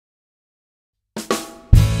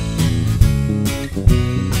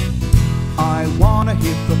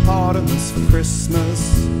hippopotamus for Christmas.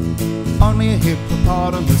 Only a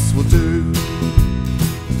hippopotamus will do.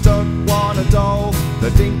 Don't want a doll, the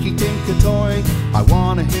dinky tinker toy. I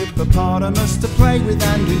want a hippopotamus to play with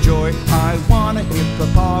and enjoy. I want a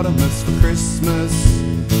hippopotamus for Christmas.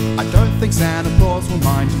 I don't think Santa Claus will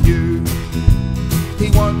mind you. He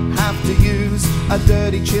won't have to use a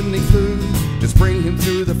dirty chimney flue. Just bring him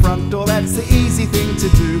through the front door, that's the easy thing to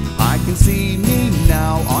do. I can see me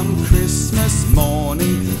now on Christmas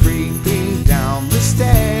morning, creeping down the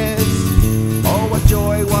stairs. Oh, what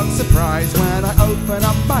joy, what surprise when I open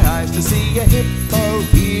up my eyes to see a hippo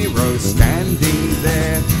hero standing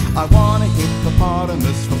there. I want a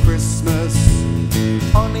hippopotamus for Christmas.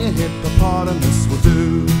 Only a hippopotamus will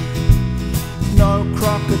do. No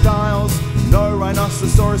crocodiles, no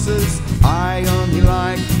rhinoceroses. I only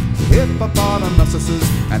like hippopotamuses,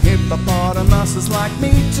 and hippopotamuses like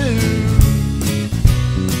me too.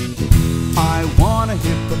 I want a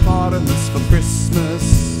hippopotamus for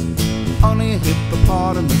Christmas. Only a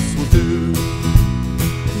hippopotamus will do.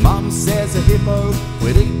 Mum says a hippo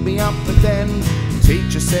would eat me up, but then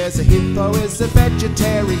teacher says a hippo is a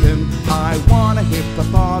vegetarian. I want a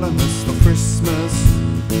hippopotamus for Christmas,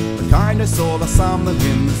 the kind I saw last summer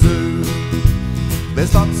in the zoo.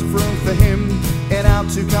 There's lots of room for him in our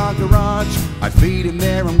two-car garage. I'd feed him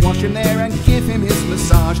there and wash him there and give him his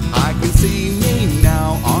massage. I can see me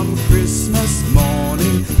now on Christmas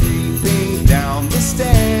morning, creeping down the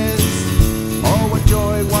stairs. Oh, what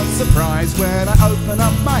joy, what surprise when I open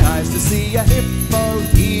up my eyes to see a hippo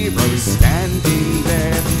hero standing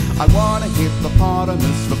there. I want a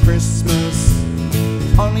hippopotamus for Christmas.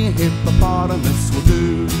 Only a hippopotamus will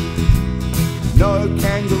do. No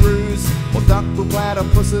kangaroos or duck-bill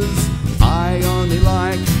platypuses. I only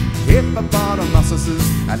like hippopotamuses,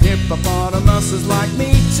 and hippopotamuses like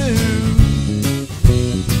me too.